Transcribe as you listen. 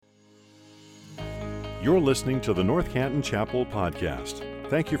You're listening to the North Canton Chapel podcast.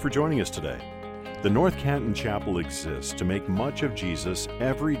 Thank you for joining us today. The North Canton Chapel exists to make much of Jesus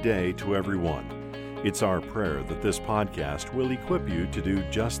every day to everyone. It's our prayer that this podcast will equip you to do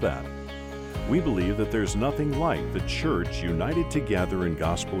just that. We believe that there's nothing like the church united together in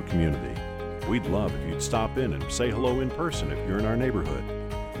gospel community. We'd love if you'd stop in and say hello in person if you're in our neighborhood.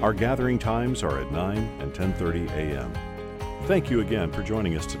 Our gathering times are at 9 and 10:30 a.m. Thank you again for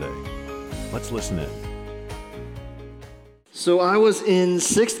joining us today. Let's listen in. So I was in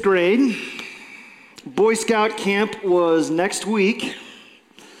 6th grade. Boy Scout camp was next week,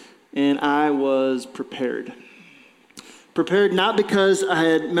 and I was prepared. Prepared not because I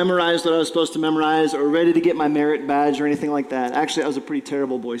had memorized what I was supposed to memorize or ready to get my merit badge or anything like that. Actually, I was a pretty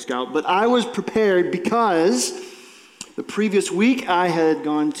terrible Boy Scout, but I was prepared because the previous week I had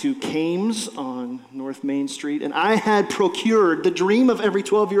gone to Kames on North Main Street, and I had procured the dream of every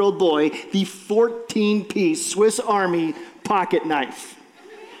 12-year-old boy, the 14-piece Swiss Army pocket knife.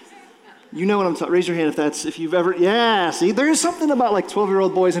 You know what I'm talking. Raise your hand if you've ever. Yeah, see, there is something about like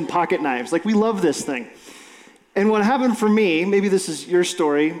 12-year-old boys and pocket knives. Like, we love this thing. And what happened for me, maybe this is your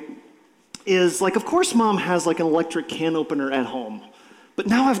story, is like, of course mom has like an electric can opener at home. But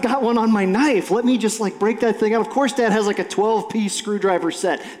now I've got one on my knife. Let me just like break that thing out. Of course dad has like a 12-piece screwdriver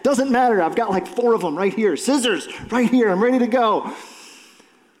set. Doesn't matter. I've got like 4 of them right here. Scissors right here. I'm ready to go.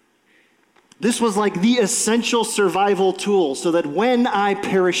 This was like the essential survival tool so that when I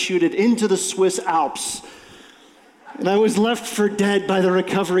parachuted into the Swiss Alps and I was left for dead by the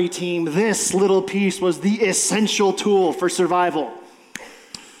recovery team, this little piece was the essential tool for survival.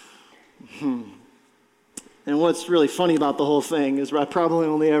 And what's really funny about the whole thing is I probably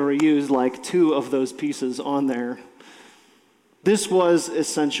only ever used like 2 of those pieces on there. This was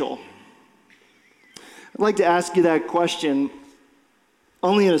essential. I'd like to ask you that question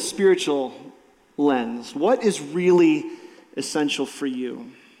only in a spiritual lens. What is really essential for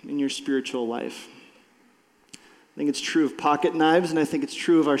you in your spiritual life? I think it's true of pocket knives, and I think it's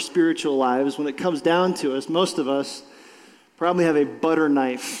true of our spiritual lives. When it comes down to us, most of us probably have a butter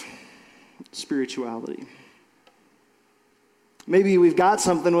knife spirituality. Maybe we've got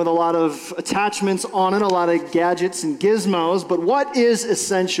something with a lot of attachments on it, a lot of gadgets and gizmos, but what is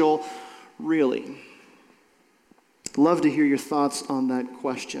essential really? I'd love to hear your thoughts on that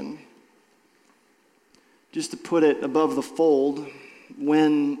question. Just to put it above the fold,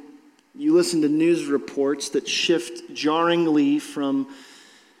 when you listen to news reports that shift jarringly from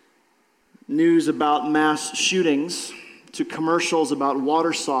news about mass shootings to commercials about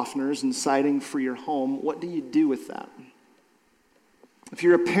water softeners and siding for your home, what do you do with that? If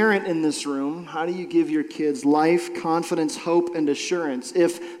you're a parent in this room, how do you give your kids life, confidence, hope, and assurance?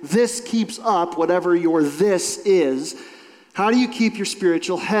 If this keeps up, whatever your this is, how do you keep your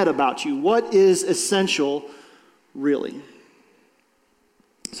spiritual head about you? What is essential, really?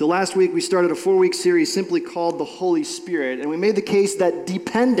 So last week we started a 4-week series simply called The Holy Spirit, and we made the case that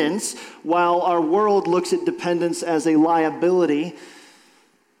dependence, while our world looks at dependence as a liability,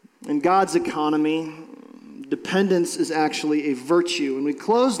 in God's economy, dependence is actually a virtue. And we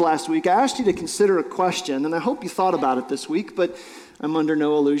closed last week. I asked you to consider a question, and I hope you thought about it this week, but I'm under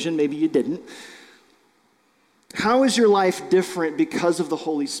no illusion. Maybe you didn't. How is your life different because of the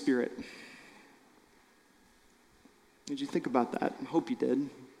Holy Spirit? Did you think about that? I hope you did.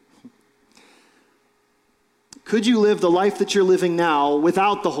 Could you live the life that you're living now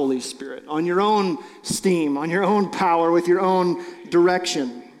without the Holy Spirit, on your own steam, on your own power, with your own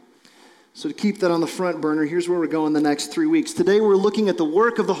direction? So to keep that on the front burner, here's where we're going the next 3 weeks. Today we're looking at the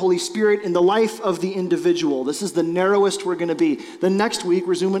work of the Holy Spirit in the life of the individual. This is the narrowest we're going to be. The next week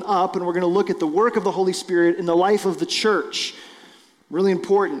we're zooming up and we're going to look at the work of the Holy Spirit in the life of the church. Really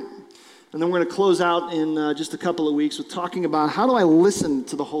important. And then we're going to close out in just a couple of weeks with talking about how do I listen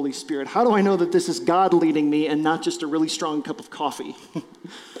to the Holy Spirit? How do I know that this is God leading me and not just a really strong cup of coffee?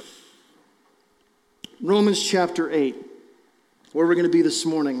 Romans chapter 8. Where we're going to be this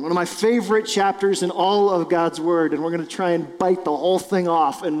morning. One of my favorite chapters in all of God's Word, and we're going to try and bite the whole thing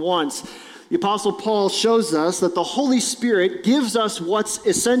off in once. The Apostle Paul shows us that the Holy Spirit gives us what's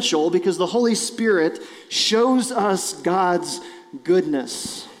essential because the Holy Spirit shows us God's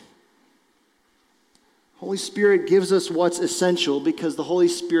goodness. Holy Spirit gives us what's essential because the Holy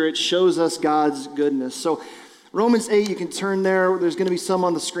Spirit shows us God's goodness. So Romans 8, you can turn there. There's going to be some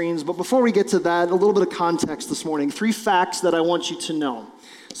on the screens. But before we get to that, a little bit of context this morning. 3 facts that I want you to know.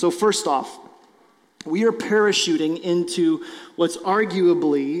 So first off, we are parachuting into what's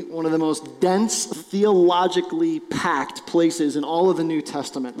arguably one of the most dense, theologically packed places in all of the New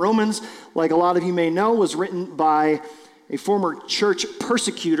Testament. Romans, like a lot of you may know, was written by a former church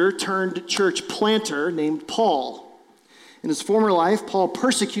persecutor turned church planter named Paul. In his former life, Paul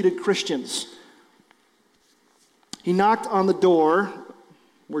persecuted Christians. He knocked on the door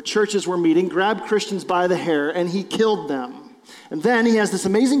where churches were meeting, grabbed Christians by the hair, and he killed them. And then he has this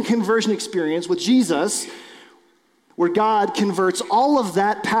amazing conversion experience with Jesus, where God converts all of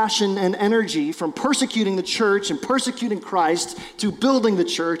that passion and energy from persecuting the church and persecuting Christ to building the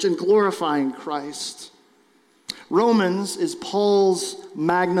church and glorifying Christ. Romans is Paul's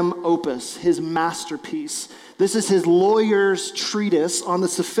magnum opus, his masterpiece. This is his lawyer's treatise on the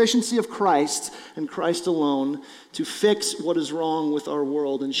sufficiency of Christ and Christ alone to fix what is wrong with our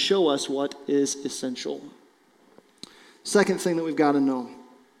world and show us what is essential. Second thing that we've got to know.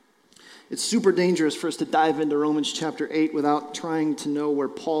 It's super dangerous for us to dive into Romans chapter 8 without trying to know where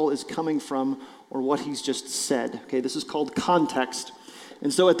Paul is coming from or what he's just said. Okay, this is called context.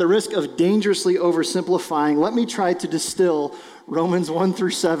 And so at the risk of dangerously oversimplifying, let me try to distill Romans 1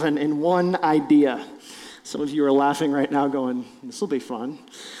 through 7 in one idea. Some of you are laughing right now going, this will be fun.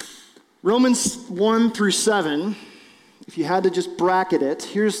 Romans 1 through 7, if you had to just bracket it,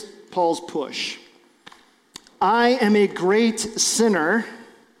 here's Paul's push. I am a great sinner,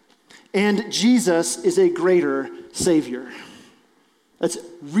 and Jesus is a greater Savior. That's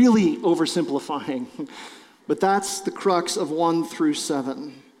really oversimplifying, but that's the crux of 1 through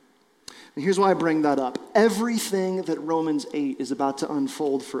 7. And here's why I bring that up. Everything that Romans 8 is about to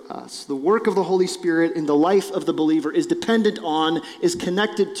unfold for us, the work of the Holy Spirit in the life of the believer is dependent on, is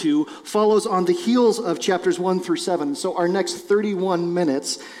connected to, follows on the heels of chapters 1 through 7. So our next 31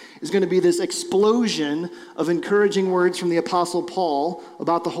 minutes is going to be this explosion of encouraging words from the Apostle Paul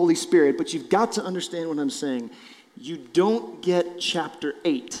about the Holy Spirit. But you've got to understand what I'm saying. You don't get chapter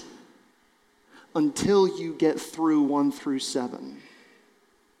 8 until you get through 1 through 7.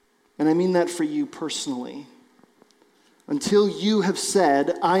 And I mean that for you personally. Until you have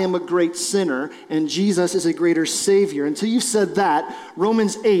said, I am a great sinner and Jesus is a greater Savior. Until you've said that,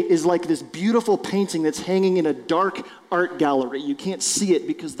 Romans 8 is like this beautiful painting that's hanging in a dark art gallery. You can't see it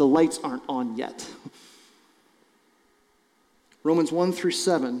because the lights aren't on yet. Romans 1 through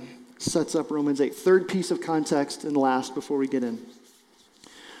 7 sets up Romans 8. Third piece of context and last before we get in.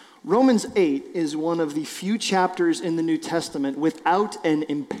 Romans 8 is one of the few chapters in the New Testament without an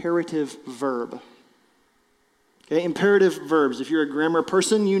imperative verb. Okay, imperative verbs. If you're a grammar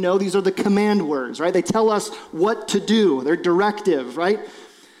person, you know these are the command words, right? They tell us what to do. They're directive, right?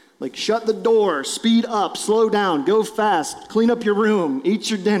 Like shut the door, speed up, slow down, go fast, clean up your room,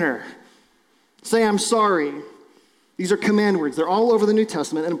 eat your dinner, say I'm sorry. These are command words. They're all over the New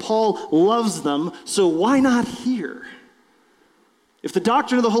Testament, and Paul loves them, so why not here? If the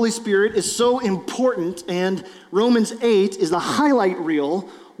doctrine of the Holy Spirit is so important and Romans 8 is the highlight reel,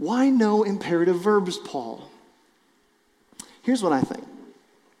 why no imperative verbs, Paul? Here's what I think.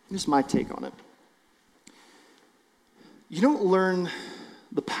 This is my take on it. You don't learn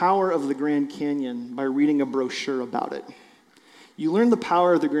the power of the Grand Canyon by reading a brochure about it. You learn the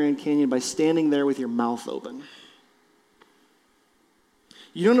power of the Grand Canyon by standing there with your mouth open.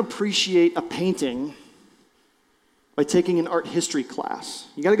 You don't appreciate a painting by taking an art history class.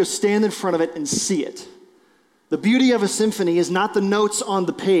 You got to go stand in front of it and see it. The beauty of a symphony is not the notes on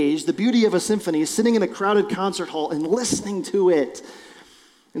the page. The beauty of a symphony is sitting in a crowded concert hall and listening to it.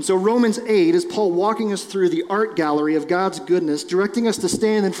 And so Romans 8 is Paul walking us through the art gallery of God's goodness, directing us to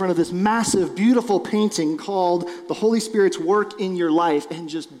stand in front of this massive, beautiful painting called the Holy Spirit's work in your life and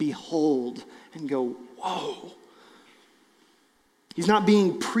just behold and go, whoa. He's not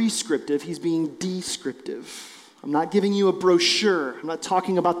being prescriptive, he's being descriptive. I'm not giving you a brochure. I'm not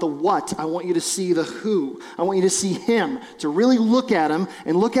talking about the what. I want you to see the who. I want you to see him, to really look at him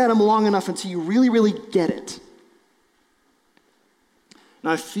and look at him long enough until you really, really get it.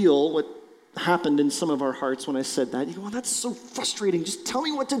 And I feel what happened in some of our hearts when I said that. You go, well, that's so frustrating. Just tell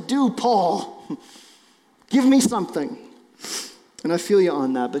me what to do, Paul. Give me something. And I feel you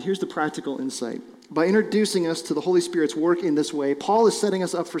on that, but here's the practical insight. By introducing us to the Holy Spirit's work in this way, Paul is setting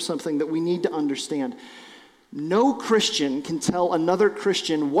us up for something that we need to understand. No Christian can tell another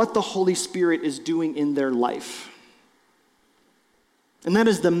Christian what the Holy Spirit is doing in their life. And that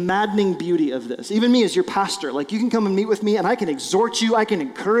is the maddening beauty of this. Even me as your pastor, like you can come and meet with me and I can exhort you, I can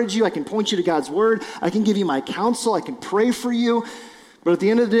encourage you, I can point you to God's word, I can give you my counsel, I can pray for you. But at the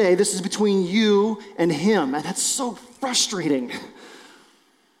end of the day, this is between you and him. And that's so frustrating.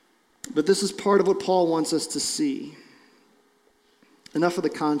 But this is part of what Paul wants us to see. Enough of the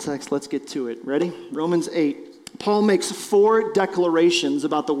context, let's get to it. Ready? Romans 8. Paul makes 4 declarations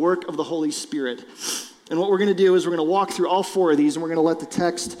about the work of the Holy Spirit. And what we're going to do is we're going to walk through all 4 of these, and we're going to let the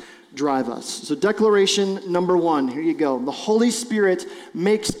text drive us. So declaration number 1, here you go. The Holy Spirit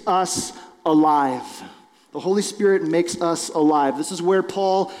makes us alive. The Holy Spirit makes us alive. This is where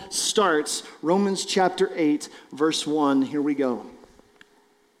Paul starts. Romans chapter 8, verse 1. Here we go.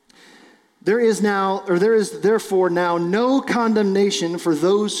 There is therefore now no condemnation for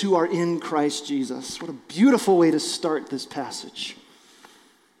those who are in Christ Jesus. What a beautiful way to start this passage.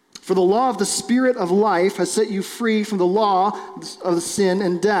 For the law of the Spirit of life has set you free from the law of sin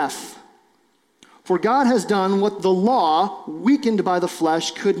and death. For God has done what the law, weakened by the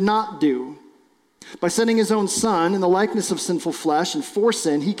flesh, could not do. By sending his own Son in the likeness of sinful flesh and for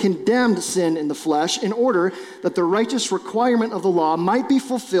sin, he condemned sin in the flesh in order that the righteous requirement of the law might be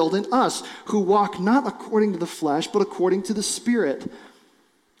fulfilled in us who walk not according to the flesh, but according to the Spirit.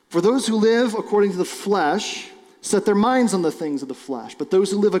 For those who live according to the flesh set their minds on the things of the flesh, but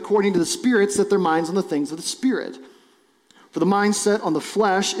those who live according to the Spirit set their minds on the things of the Spirit. For the mind set on the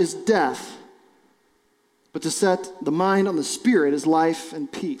flesh is death, but to set the mind on the Spirit is life and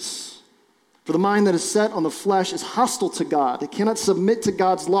peace. For the mind that is set on the flesh is hostile to God. It cannot submit to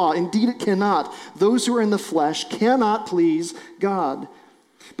God's law. Indeed, it cannot. Those who are in the flesh cannot please God.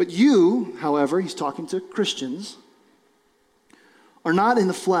 But you, however, he's talking to Christians, are not in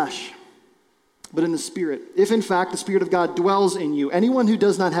the flesh, but in the Spirit. If in fact the Spirit of God dwells in you, anyone who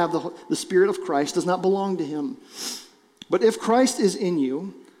does not have the Spirit of Christ does not belong to him. But if Christ is in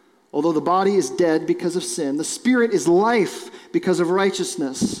you, although the body is dead because of sin, the Spirit is life because of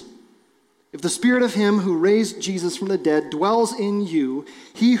righteousness. If the Spirit of him who raised Jesus from the dead dwells in you,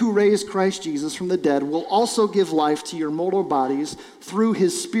 he who raised Christ Jesus from the dead will also give life to your mortal bodies through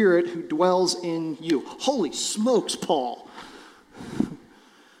his Spirit who dwells in you. Holy smokes, Paul.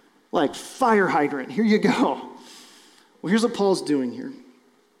 Like fire hydrant. Here you go. Well, here's what Paul's doing here.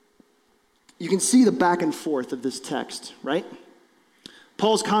 You can see the back and forth of this text, right?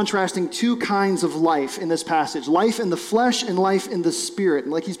 Paul's contrasting two kinds of life in this passage, life in the flesh and life in the Spirit.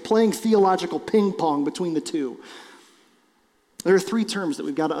 And like he's playing theological ping pong between the two. There are three terms that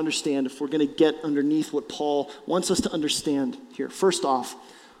we've got to understand if we're going to get underneath what Paul wants us to understand here. First off,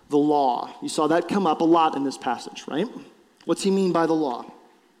 the law. You saw that come up a lot in this passage, right? What's he mean by the law?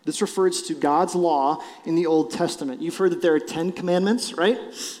 This refers to God's law in the Old Testament. You've heard that there are 10 commandments, right?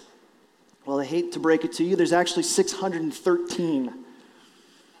 Well, I hate to break it to you. There's actually 613.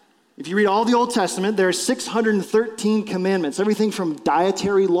 If you read all the Old Testament, there are 613 commandments. Everything from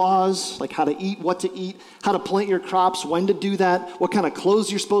dietary laws, like how to eat, what to eat, how to plant your crops, when to do that, what kind of clothes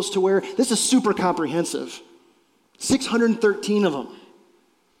you're supposed to wear. This is super comprehensive. 613 of them.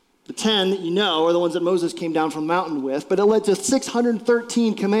 The 10 that you know are the ones that Moses came down from the mountain with, but it led to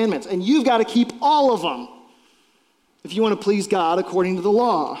 613 commandments. And you've got to keep all of them if you want to please God according to the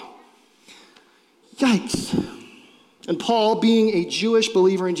law. Yikes. And Paul, being a Jewish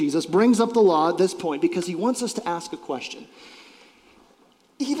believer in Jesus, brings up the law at this point because he wants us to ask a question.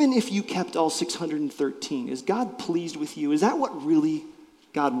 Even if you kept all 613, is God pleased with you? Is that what really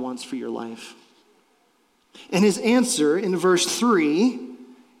God wants for your life? And his answer in verse 3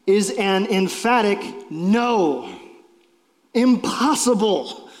 is an emphatic no.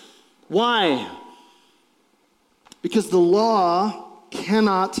 Impossible. Why? Because the law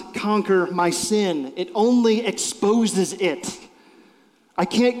cannot conquer my sin. It only exposes it. I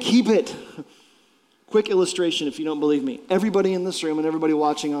can't keep it. Quick illustration if you don't believe me. Everybody in this room and everybody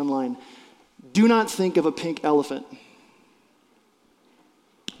watching online, do not think of a pink elephant.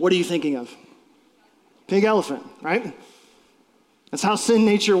 What are you thinking of? Pink elephant, right? That's how sin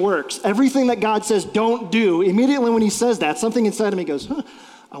nature works. Everything that God says don't do, immediately when he says that, something inside of me goes,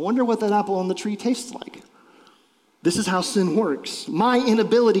 I wonder what that apple on the tree tastes like. This is how sin works. My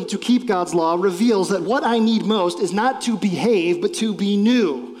inability to keep God's law reveals that what I need most is not to behave, but to be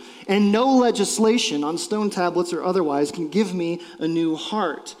new. And no legislation on stone tablets or otherwise can give me a new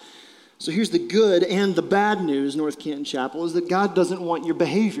heart. So here's the good and the bad news, North Canton Chapel, is that God doesn't want your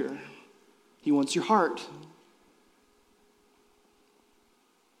behavior. He wants your heart.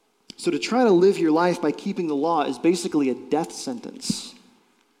 So to try to live your life by keeping the law is basically a death sentence.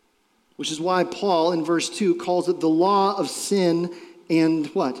 Which is why Paul in verse 2 calls it the law of sin and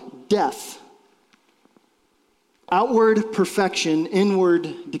what? Death. Outward perfection,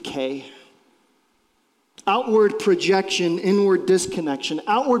 inward decay. Outward projection, inward disconnection.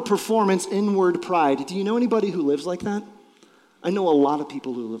 Outward performance, inward pride. Do you know anybody who lives like that? I know a lot of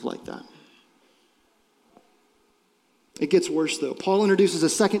people who live like that. It gets worse, though. Paul introduces a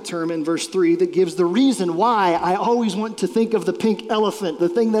second term in verse 3 that gives the reason why I always want to think of the pink elephant, the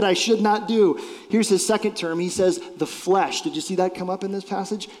thing that I should not do. Here's his second term. He says, the flesh. Did you see that come up in this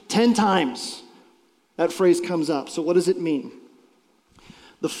passage? 10 times that phrase comes up. So what does it mean?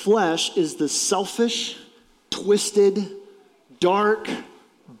 The flesh is the selfish, twisted, dark,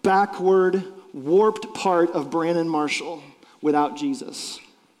 backward, warped part of Brandon Marshall without Jesus.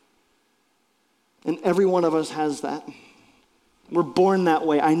 And every one of us has that. We're born that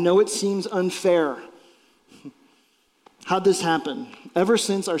way. I know it seems unfair. How'd this happen? Ever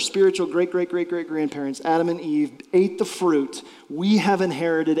since our spiritual great-great-great-great-grandparents, Adam and Eve, ate the fruit, we have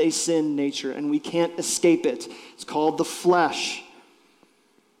inherited a sin nature, and we can't escape it. It's called the flesh.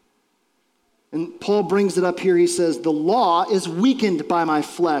 And Paul brings it up here. He says, the law is weakened by my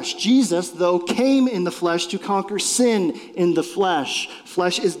flesh. Jesus, though, came in the flesh to conquer sin in the flesh.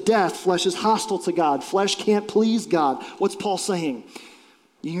 Flesh is death. Flesh is hostile to God. Flesh can't please God. What's Paul saying?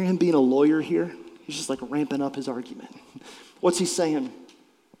 You hear him being a lawyer here? He's just like ramping up his argument. What's he saying?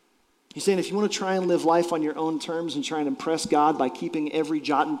 He's saying if you want to try and live life on your own terms and try and impress God by keeping every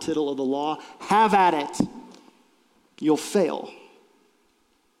jot and tittle of the law, have at it. You'll fail.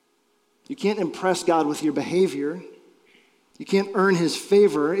 You can't impress God with your behavior. You can't earn his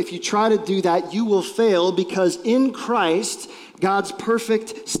favor. If you try to do that, you will fail because in Christ, God's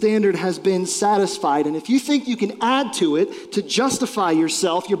perfect standard has been satisfied. And if you think you can add to it to justify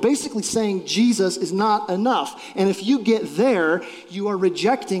yourself, you're basically saying Jesus is not enough. And if you get there, you are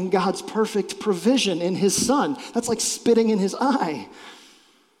rejecting God's perfect provision in his Son. That's like spitting in his eye.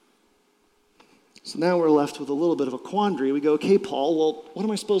 So now we're left with a little bit of a quandary. We go, okay, Paul, well, what am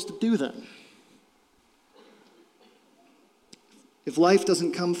I supposed to do then? If life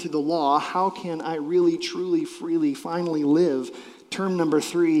doesn't come through the law, how can I really, truly, freely, finally live? Term number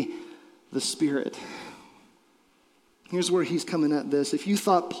 3, the Spirit. Here's where he's coming at this. If you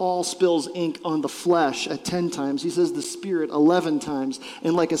thought Paul spills ink on the flesh at 10 times, he says the Spirit 11 times.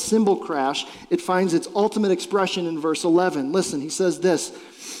 And like a cymbal crash, it finds its ultimate expression in verse 11. Listen, he says this.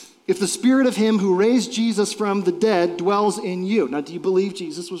 If the Spirit of him who raised Jesus from the dead dwells in you. Now, do you believe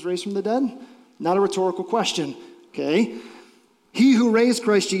Jesus was raised from the dead? Not a rhetorical question, okay? He who raised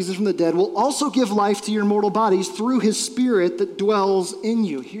Christ Jesus from the dead will also give life to your mortal bodies through his Spirit that dwells in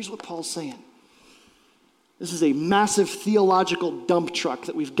you. Here's what Paul's saying. This is a massive theological dump truck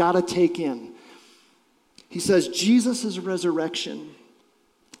that we've got to take in. He says Jesus' resurrection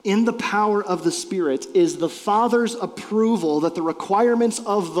in the power of the Spirit is the Father's approval that the requirements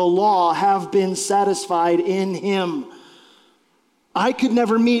of the law have been satisfied in him. I could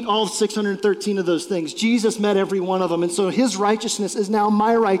never meet all 613 of those things. Jesus met every one of them, and so his righteousness is now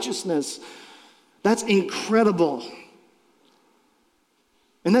my righteousness. That's incredible.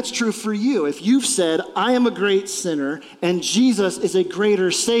 And that's true for you. If you've said, I am a great sinner, and Jesus is a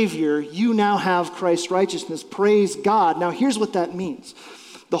greater Savior, you now have Christ's righteousness. Praise God. Now here's what that means.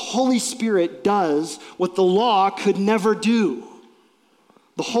 The Holy Spirit does what the law could never do.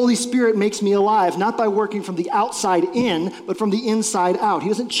 The Holy Spirit makes me alive, not by working from the outside in, but from the inside out. He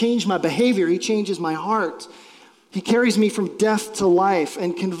doesn't change my behavior, he changes my heart. He carries me from death to life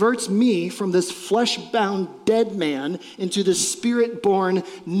and converts me from this flesh-bound dead man into this spirit-born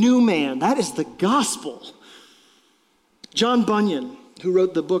new man. That is the gospel. John Bunyan, who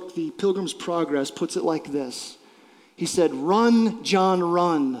wrote the book The Pilgrim's Progress, puts it like this. He said, "Run, John,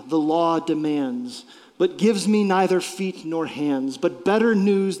 run, the law demands, but gives me neither feet nor hands. But better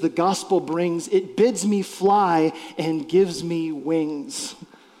news the gospel brings. It bids me fly and gives me wings."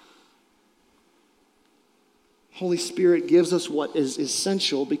 Holy Spirit gives us what is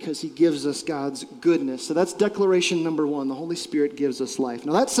essential because he gives us God's goodness. So that's declaration number 1. The Holy Spirit gives us life.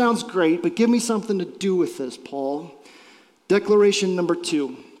 Now that sounds great, but give me something to do with this, Paul. Declaration number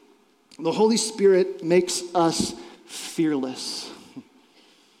 2. The Holy Spirit makes us fearless.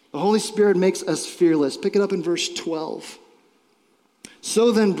 The Holy Spirit makes us fearless. Pick it up in verse 12.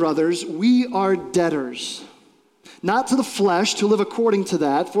 So then, brothers, we are debtors, not to the flesh, to live according to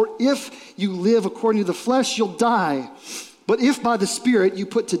that. For if you live according to the flesh, you'll die. But if by the Spirit you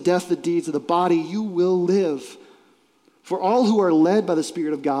put to death the deeds of the body, you will live. For all who are led by the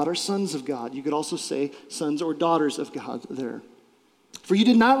Spirit of God are sons of God. You could also say sons or daughters of God there. For you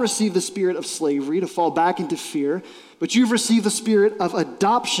did not receive the spirit of slavery to fall back into fear, but you've received the spirit of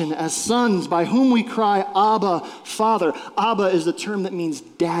adoption as sons, by whom we cry, Abba, Father. Abba is the term that means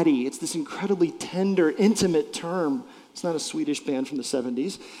daddy. It's this incredibly tender, intimate term. It's not a Swedish band from the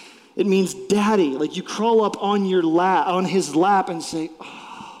 70s. It means daddy. Like you crawl up on your lap, on his lap and say,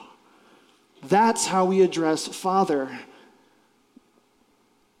 oh. That's how we address Father.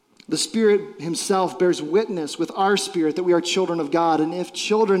 The Spirit himself bears witness with our spirit that we are children of God. And if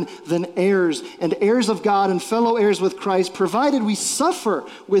children, then heirs, and heirs of God and fellow heirs with Christ, provided we suffer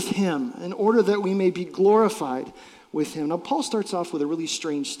with him in order that we may be glorified with him. Now, Paul starts off with a really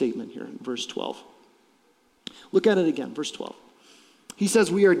strange statement here in verse 12. Look at it again, verse 12. He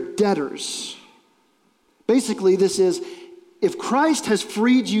says we are debtors. Basically, this is, if Christ has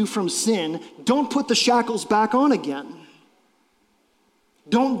freed you from sin, don't put the shackles back on again.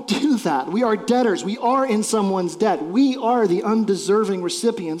 Don't do that. We are debtors. We are in someone's debt. We are the undeserving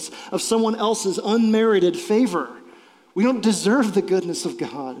recipients of someone else's unmerited favor. We don't deserve the goodness of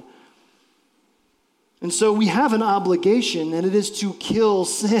God. And so we have an obligation, and it is to kill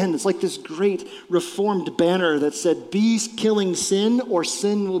sin. It's like this great reformed banner that said, be killing sin or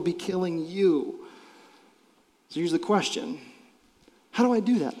sin will be killing you. So here's the question. How do I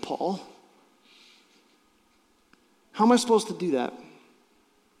do that, Paul? How am I supposed to do that?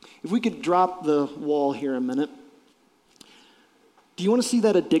 If we could drop the wall here a minute. Do you want to see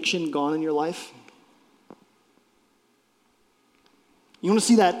that addiction gone in your life? You want to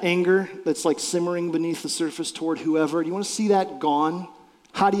see that anger that's like simmering beneath the surface toward whoever? Do you want to see that gone?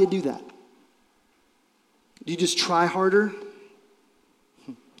 How do you do that? Do you just try harder?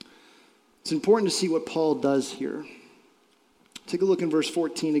 It's important to see what Paul does here. Take a look in verse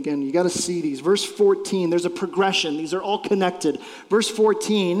 14 again. You got to see these. Verse 14, there's a progression. These are all connected. Verse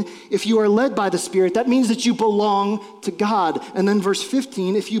 14, if you are led by the Spirit, that means that you belong to God. And then verse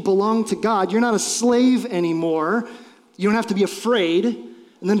 15, if you belong to God, you're not a slave anymore. You don't have to be afraid.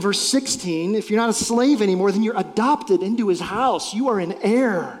 And then verse 16, if you're not a slave anymore, then you're adopted into his house. You are an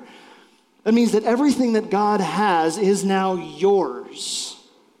heir. That means that everything that God has is now yours.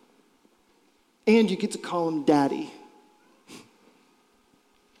 And you get to call him daddy.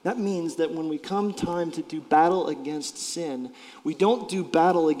 That means that when we come time to do battle against sin, we don't do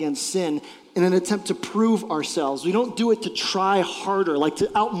battle against sin in an attempt to prove ourselves. We don't do it to try harder, like to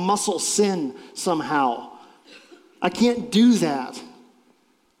outmuscle sin somehow. I can't do that.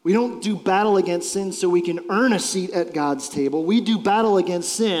 We don't do battle against sin so we can earn a seat at God's table. We do battle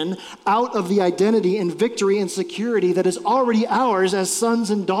against sin out of the identity and victory and security that is already ours as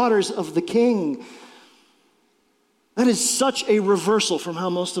sons and daughters of the King. That is such a reversal from how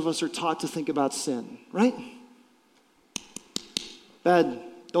most of us are taught to think about sin, right? Bad.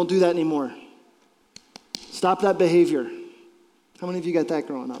 Don't do that anymore. Stop that behavior. How many of you got that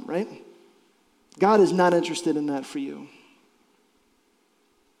growing up, right? God is not interested in that for you.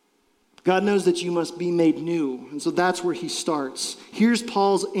 God knows that you must be made new, and so that's where he starts. Here's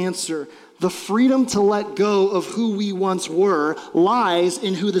Paul's answer. The freedom to let go of who we once were lies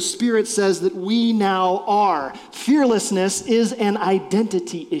in who the Spirit says that we now are. Fearlessness is an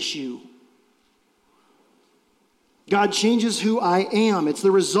identity issue. God changes who I am. It's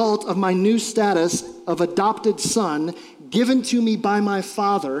the result of my new status of adopted son given to me by my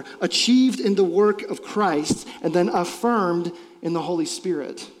Father, achieved in the work of Christ, and then affirmed in the Holy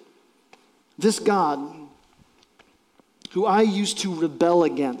Spirit. This God, who I used to rebel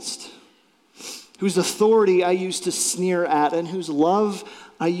against, whose authority I used to sneer at, and whose love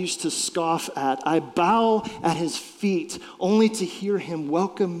I used to scoff at, I bow at his feet only to hear him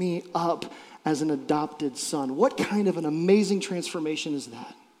welcome me up as an adopted son. What kind of an amazing transformation is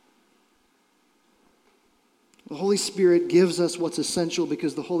that? The Holy Spirit gives us what's essential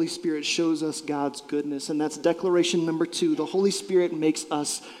because the Holy Spirit shows us God's goodness. And that's declaration number 2. The Holy Spirit makes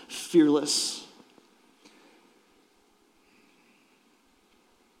us fearless.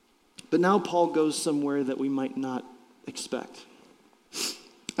 But now Paul goes somewhere that we might not expect.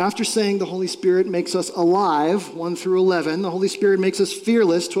 After saying the Holy Spirit makes us alive, 1 through 11, the Holy Spirit makes us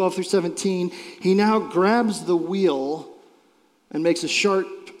fearless, 12 through 17, he now grabs the wheel and makes a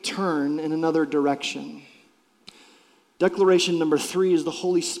sharp turn in another direction. Declaration number 3 is the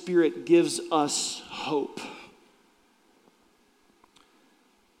Holy Spirit gives us hope.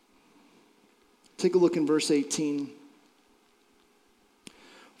 Take a look in verse 18.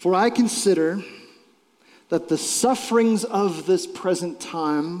 For I consider that the sufferings of this present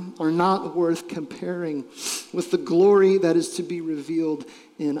time are not worth comparing with the glory that is to be revealed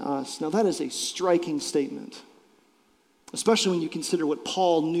in us. Now that is a striking statement, especially when you consider what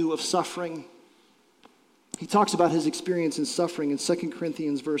Paul knew of suffering. He talks about his experience in suffering in 2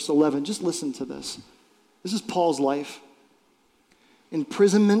 Corinthians verse 11. Just listen to this. This is Paul's life.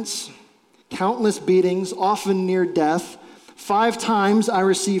 Imprisonments, countless beatings, often near death. 5 times I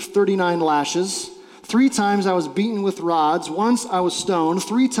received 39 lashes. 3 times I was beaten with rods. Once I was stoned.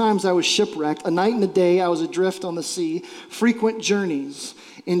 3 times I was shipwrecked. A night and a day I was adrift on the sea. Frequent journeys.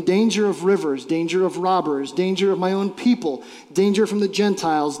 In danger of rivers, danger of robbers, danger of my own people, danger from the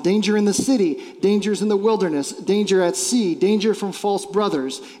Gentiles, danger in the city, dangers in the wilderness, danger at sea, danger from false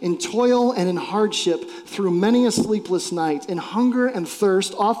brothers, in toil and in hardship, through many a sleepless night, in hunger and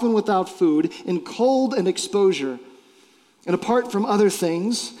thirst, often without food, in cold and exposure. And apart from other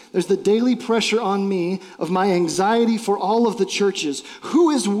things, there's the daily pressure on me of my anxiety for all of the churches.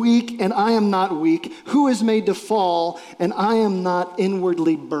 Who is weak and I am not weak? Who is made to fall and I am not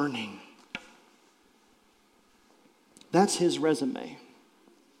inwardly burning? That's his resume.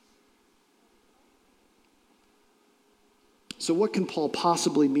 So what can Paul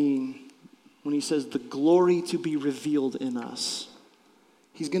possibly mean when he says the glory to be revealed in us?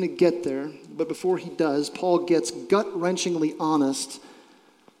 He's going to get there, but before he does, Paul gets gut-wrenchingly honest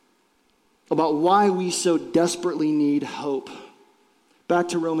about why we so desperately need hope. Back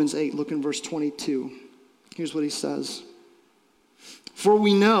to Romans 8, look in verse 22. Here's what he says. For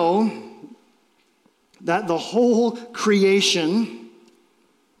we know that the whole creation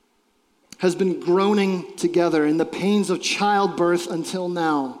has been groaning together in the pains of childbirth until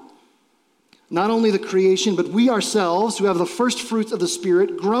now. Not only the creation, but we ourselves, who have the first fruits of the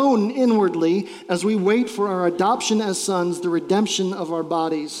Spirit, groan inwardly as we wait for our adoption as sons, the redemption of our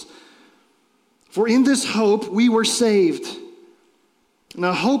bodies. For in this hope we were saved.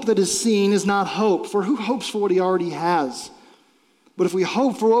 Now, hope that is seen is not hope, for who hopes for what he already has? But if we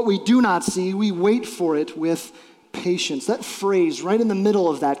hope for what we do not see, we wait for it with patience. That phrase right in the middle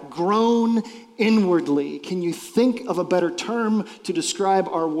of that, groan inwardly. Can you think of a better term to describe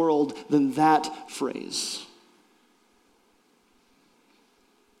our world than that phrase?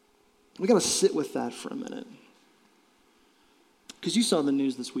 We got to sit with that for a minute. Because you saw the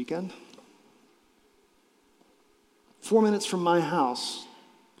news this weekend. 4 minutes from my house,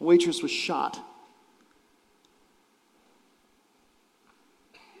 a waitress was shot.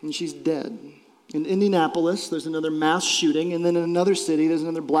 And she's dead. In Indianapolis, there's another mass shooting, and then in another city, there's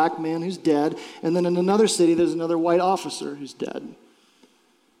another black man who's dead, and then in another city, there's another white officer who's dead.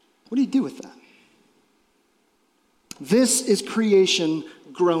 What do you do with that? This is creation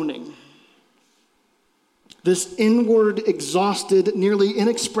groaning. This inward, exhausted, nearly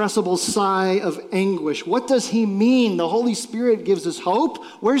inexpressible sigh of anguish. What does he mean? The Holy Spirit gives us hope.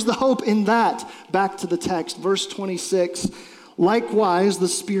 Where's the hope in that? Back to the text, verse 26. Likewise, the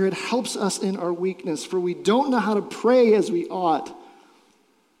Spirit helps us in our weakness, for we don't know how to pray as we ought.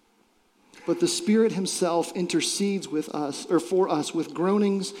 But the Spirit himself intercedes with us, or for us, with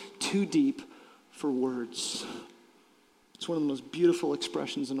groanings too deep for words. It's one of the most beautiful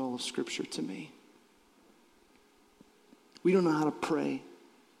expressions in all of Scripture to me. We don't know how to pray.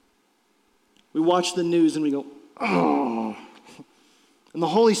 We watch the news and we go, oh. And the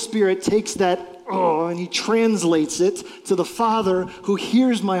Holy Spirit takes that, oh, and he translates it to the Father who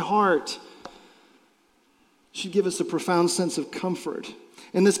hears my heart. It should give us a profound sense of comfort.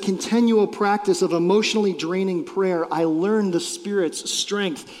 In this continual practice of emotionally draining prayer, I learn the Spirit's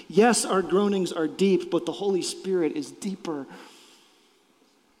strength. Yes, our groanings are deep, but the Holy Spirit is deeper.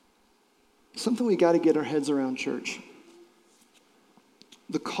 Something we got to get our heads around, church.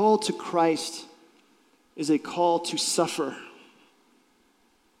 The call to Christ is a call to suffer.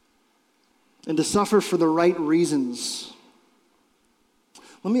 And to suffer for the right reasons.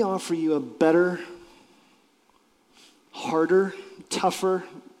 Let me offer you a better, harder, tougher,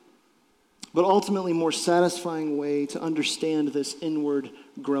 but ultimately more satisfying way to understand this inward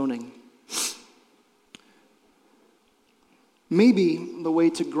groaning. Maybe the way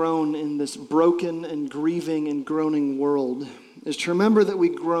to groan in this broken and grieving and groaning world is to remember that we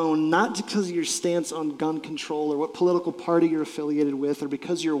groan not because of your stance on gun control or what political party you're affiliated with or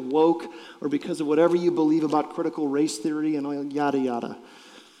because you're woke or because of whatever you believe about critical race theory and all yada yada.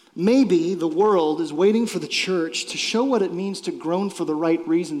 Maybe the world is waiting for the church to show what it means to groan for the right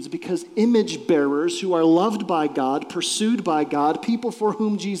reasons because image bearers who are loved by God, pursued by God, people for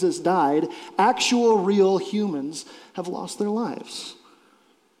whom Jesus died, actual real humans have lost their lives.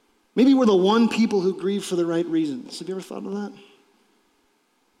 Maybe we're the one people who grieve for the right reasons. Have you ever thought of that?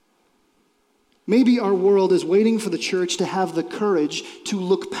 Maybe our world is waiting for the church to have the courage to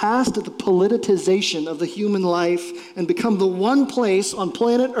look past the politicization of the human life and become the one place on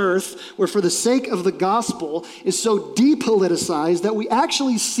planet Earth where, for the sake of the gospel, is so depoliticized that we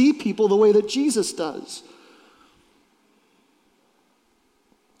actually see people the way that Jesus does.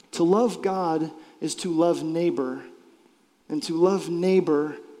 To love God is to love neighbor, and to love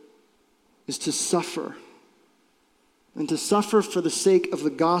neighbor is to suffer. And to suffer for the sake of the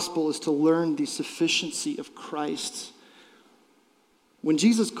gospel is to learn the sufficiency of Christ. When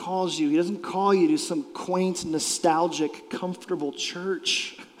Jesus calls you, he doesn't call you to some quaint, nostalgic, comfortable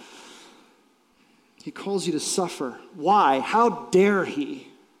church. He calls you to suffer. Why? How dare he?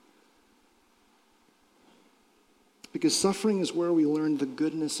 Because suffering is where we learn the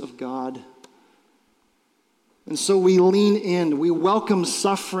goodness of God. And so we lean in, we welcome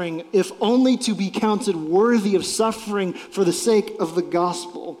suffering, if only to be counted worthy of suffering for the sake of the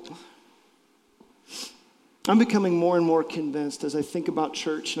gospel. I'm becoming more and more convinced as I think about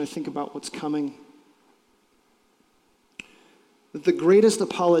church and I think about what's coming, that the greatest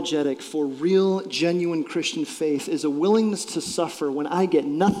apologetic for real, genuine Christian faith is a willingness to suffer when I get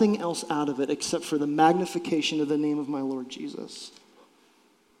nothing else out of it except for the magnification of the name of my Lord Jesus.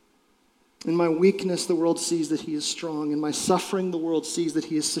 In my weakness, the world sees that he is strong. In my suffering, the world sees that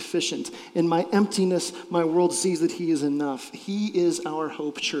he is sufficient. In my emptiness, my world sees that he is enough. He is our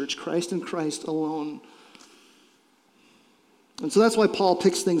hope, church, Christ and Christ alone. And so that's why Paul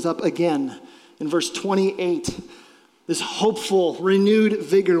picks things up again in verse 28. This hopeful, renewed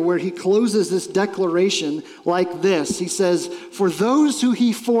vigor where he closes this declaration like this. He says, for those who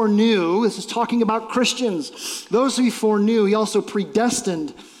he foreknew, this is talking about Christians, those who he foreknew, he also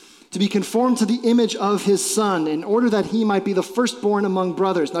predestined to be conformed to the image of his Son, in order that he might be the firstborn among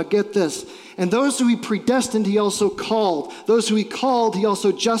brothers. Now get this. And those who he predestined, he also called. Those who he called, he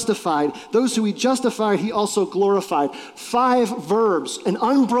also justified. Those who he justified, he also glorified. 5 verbs, an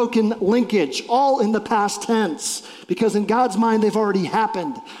unbroken linkage, all in the past tense, because in God's mind, they've already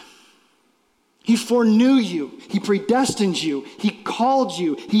happened. He foreknew you. He predestined you. He called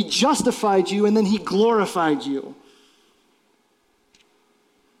you. He justified you, and then he glorified you.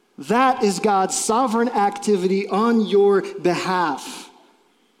 That is God's sovereign activity on your behalf.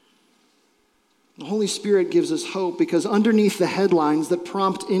 The Holy Spirit gives us hope because underneath the headlines that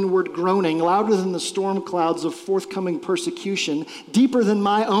prompt inward groaning, louder than the storm clouds of forthcoming persecution, deeper than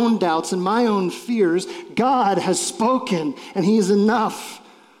my own doubts and my own fears, God has spoken and he is enough.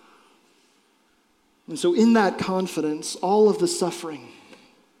 And so in that confidence, all of the suffering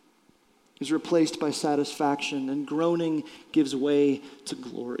is replaced by satisfaction, and groaning gives way to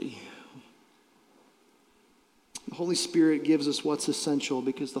glory. The Holy Spirit gives us what's essential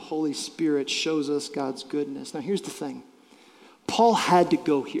because the Holy Spirit shows us God's goodness. Now here's the thing. Paul had to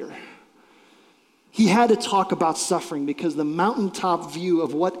go here. He had to talk about suffering because the mountaintop view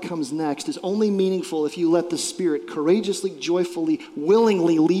of what comes next is only meaningful if you let the Spirit courageously, joyfully,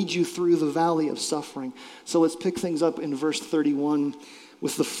 willingly lead you through the valley of suffering. So let's pick things up in verse 31.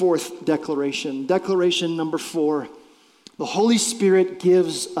 With the 4th declaration. Declaration number 4. The Holy Spirit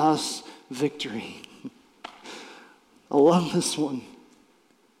gives us victory. I love this one.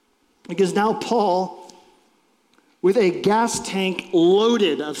 Because now Paul, with a gas tank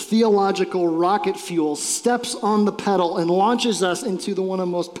loaded of theological rocket fuel, steps on the pedal and launches us into one of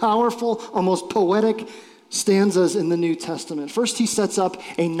the most powerful, almost poetic stanzas in the New Testament. First, he sets up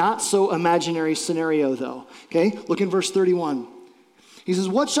a not-so-imaginary scenario, though. Okay, look in verse 31. He says,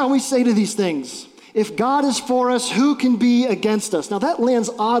 what shall we say to these things? If God is for us, who can be against us? Now that lands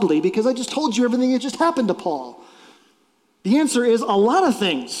oddly because I just told you everything that just happened to Paul. The answer is a lot of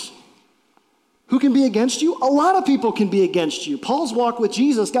things. Who can be against you? A lot of people can be against you. Paul's walk with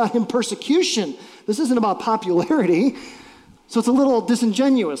Jesus got him persecution. This isn't about popularity. So it's a little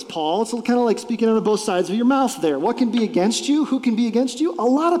disingenuous, Paul. It's kind of like speaking out of both sides of your mouth there. What can be against you? Who can be against you? A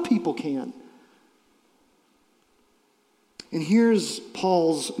lot of people can. And here's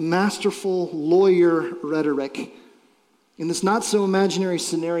Paul's masterful lawyer rhetoric. In this not-so-imaginary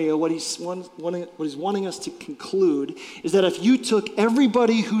scenario, what he's wanting us to conclude is that if you took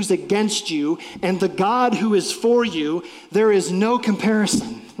everybody who's against you and the God who is for you, there is no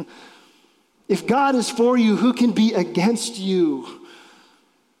comparison. If God is for you, who can be against you?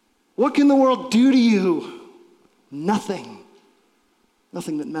 What can the world do to you? Nothing.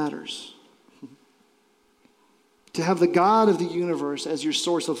 Nothing that matters. To have the God of the universe as your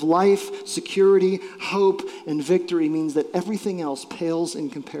source of life, security, hope, and victory means that everything else pales in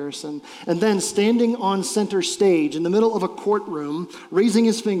comparison. And then standing on center stage in the middle of a courtroom, raising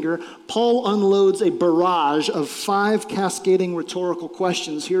his finger, Paul unloads a barrage of 5 cascading rhetorical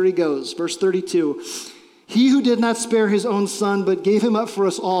questions. Here he goes, verse 32. He who did not spare his own son, but gave him up for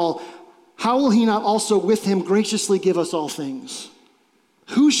us all, how will he not also with him graciously give us all things?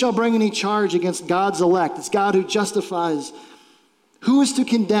 Who shall bring any charge against God's elect? It's God who justifies. Who is to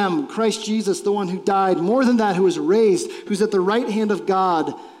condemn? Christ Jesus, the one who died. More than that, who is raised, who's at the right hand of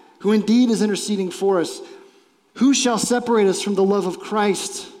God, who indeed is interceding for us. Who shall separate us from the love of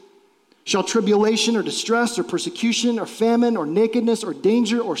Christ? Shall tribulation or distress or persecution or famine or nakedness or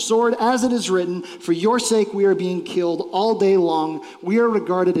danger or sword, as it is written, for your sake we are being killed all day long. We are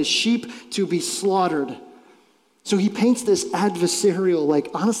regarded as sheep to be slaughtered. So he paints this adversarial,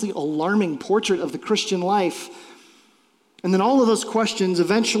 honestly alarming portrait of the Christian life. And then all of those questions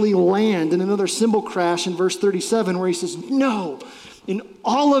eventually land in another cymbal crash in verse 37 where he says, no, in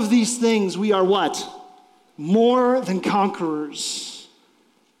all of these things we are what? More than conquerors.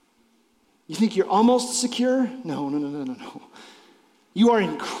 You think you're almost secure? No. You are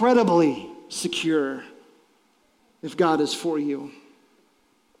incredibly secure if God is for you.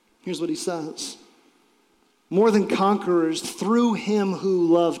 Here's what he says. More than conquerors through him who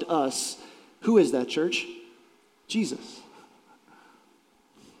loved us. Who is that, church? Jesus.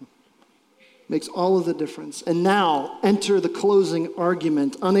 Makes all of the difference. And now, enter the closing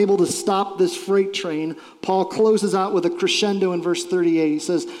argument. Unable to stop this freight train, Paul closes out with a crescendo in verse 38. He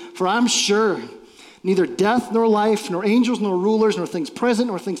says, "For I'm sure neither death nor life, nor angels nor rulers, nor things present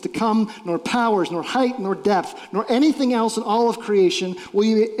nor things to come, nor powers, nor height, nor depth, nor anything else in all of creation will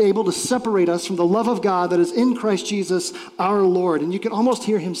be able to separate us from the love of God that is in Christ Jesus our Lord." And you can almost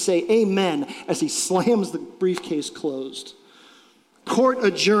hear him say amen as he slams the briefcase closed. Court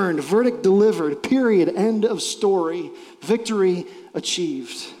adjourned, verdict delivered, period, end of story, victory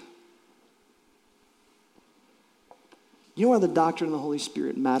achieved. You know why the doctrine of the Holy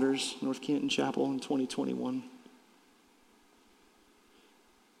Spirit matters, North Canton Chapel in 2021?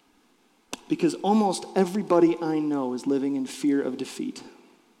 Because almost everybody I know is living in fear of defeat.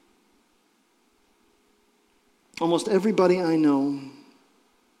 Almost everybody I know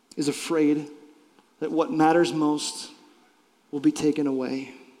is afraid that what matters most will be taken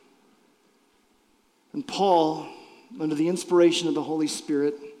away. And Paul, under the inspiration of the Holy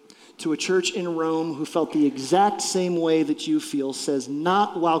Spirit, to a church in Rome who felt the exact same way that you feel, says,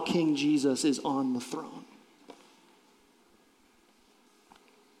 not while King Jesus is on the throne.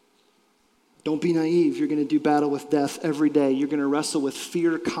 Don't be naive. You're going to do battle with death every day. You're going to wrestle with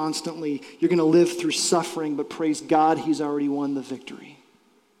fear constantly. You're going to live through suffering, but praise God, he's already won the victory.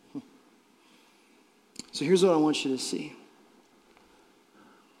 So here's what I want you to see.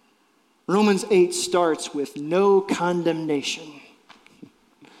 Romans 8 starts with no condemnation.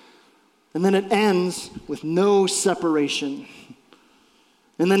 And then it ends with no separation.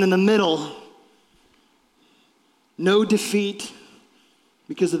 And then in the middle, no defeat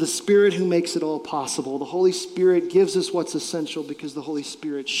because of the Spirit who makes it all possible. The Holy Spirit gives us what's essential because the Holy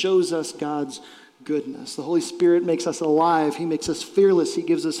Spirit shows us God's goodness. The Holy Spirit makes us alive. He makes us fearless. He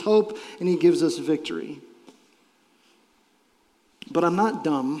gives us hope and he gives us victory. But I'm not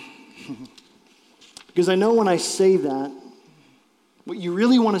dumb because I know when I say that, what you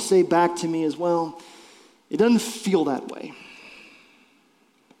really want to say back to me is, well, it doesn't feel that way.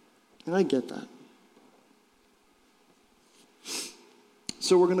 And I get that.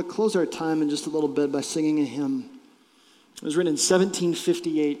 So we're going to close our time in just a little bit by singing a hymn. It was written in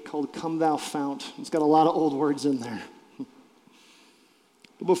 1758 called Come Thou Fount. It's got a lot of old words in there.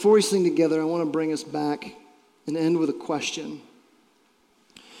 But before we sing together, I want to bring us back and end with a question.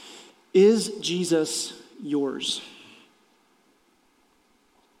 Is Jesus yours?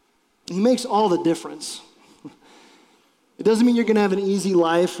 He makes all the difference. It doesn't mean you're going to have an easy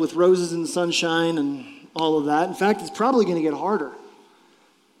life with roses and sunshine and all of that. In fact, it's probably going to get harder.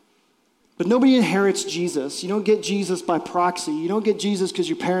 But nobody inherits Jesus. You don't get Jesus by proxy. You don't get Jesus because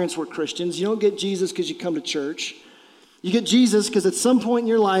your parents were Christians. You don't get Jesus because you come to church. You get Jesus because at some point in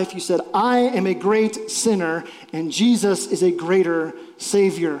your life you said, I am a great sinner and Jesus is a greater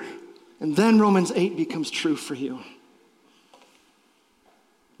Savior. And then Romans 8 becomes true for you.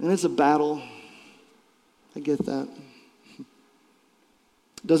 And it's a battle. I get that.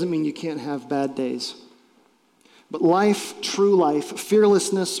 Doesn't mean you can't have bad days. But life, true life,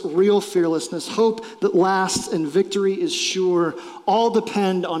 fearlessness, real fearlessness, hope that lasts, and victory is sure, all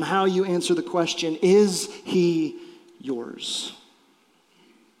depend on how you answer the question, is he yours?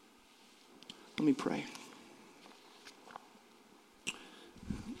 Let me pray.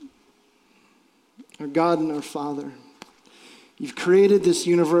 Our God and our Father, you've created this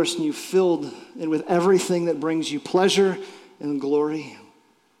universe and you've filled it with everything that brings you pleasure and glory.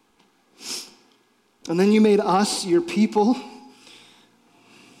 And then you made us your people.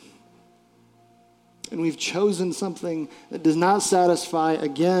 And we've chosen something that does not satisfy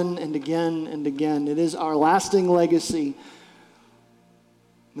again and again and again. It is our lasting legacy.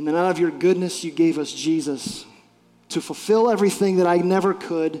 And then out of your goodness, you gave us Jesus to fulfill everything that I never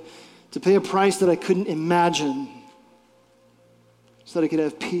could, to pay a price that I couldn't imagine, so that I could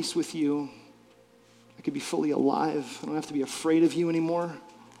have peace with you. I could be fully alive. I don't have to be afraid of you anymore.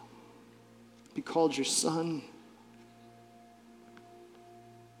 Be called your son.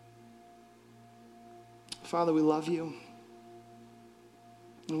 Father, we love you.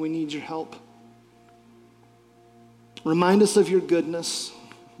 And we need your help. Remind us of your goodness.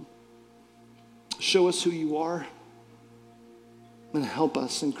 Show us who you are. And help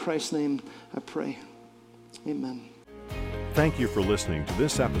us. In Christ's name, I pray. Amen. Thank you for listening to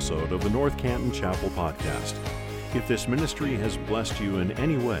this episode of the North Canton Chapel Podcast. If this ministry has blessed you in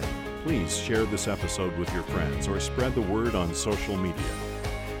any way, please share this episode with your friends or spread the word on social media.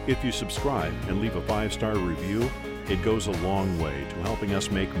 If you subscribe and leave a 5-star review, it goes a long way to helping us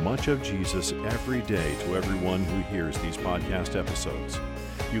make much of Jesus every day to everyone who hears these podcast episodes.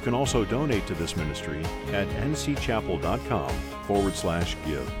 You can also donate to this ministry at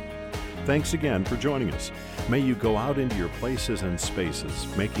ncchapel.com/give. Thanks again for joining us. May you go out into your places and spaces,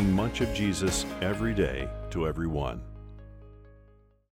 making much of Jesus every day to everyone.